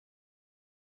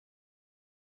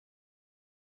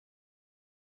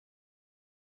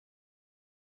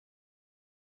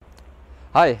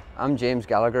Hi, I'm James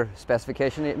Gallagher,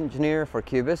 Specification Engineer for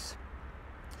Cubis,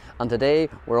 and today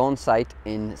we're on site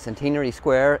in Centenary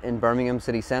Square in Birmingham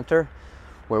City Centre,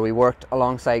 where we worked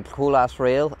alongside Colas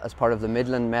Rail as part of the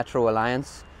Midland Metro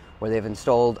Alliance, where they've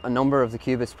installed a number of the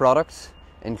Cubis products,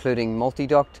 including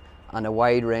MULTIduct and a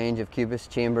wide range of Cubis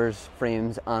chambers,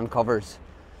 frames and covers.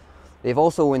 They've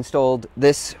also installed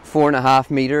this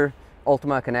 4.5 metre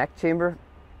ULTIMA Connect chamber,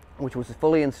 which was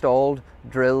fully installed,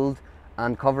 drilled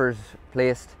and covers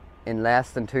placed in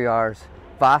less than 2 hours,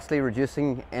 vastly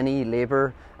reducing any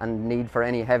labour and need for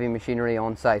any heavy machinery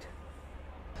on site.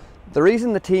 The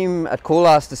reason the team at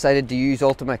Colas decided to use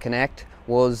ULTIMA Connect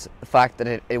was the fact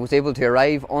that it was able to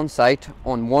arrive on site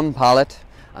on one pallet,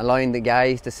 allowing the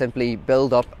guys to simply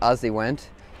build up as they went.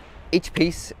 Each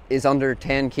piece is under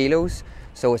 10 kilos,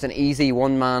 so it's an easy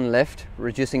one-man lift,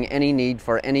 reducing any need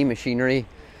for any machinery.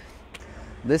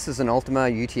 This is an ULTIMA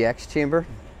UTX chamber.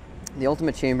 The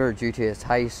ULTIMA chamber, due to its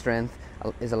high strength,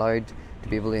 is allowed to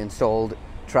be able to install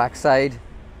trackside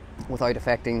without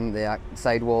affecting the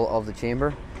sidewall of the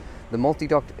chamber. The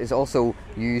MULTIduct is also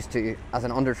used as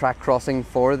an under-track crossing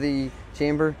for the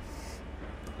chamber.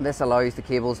 This allows the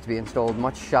cables to be installed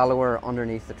much shallower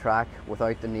underneath the track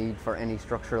without the need for any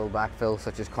structural backfill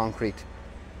such as concrete.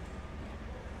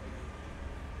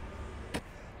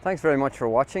 Thanks very much for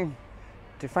watching.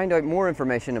 To find out more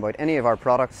information about any of our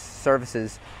products,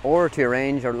 services, or to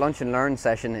arrange a lunch and learn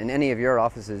session in any of your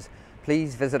offices,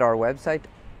 please visit our website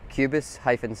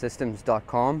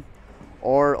cubis-systems.com,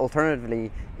 or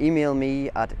alternatively email me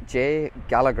at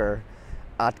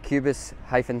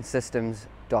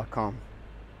jgallagher@cubis-systems.com.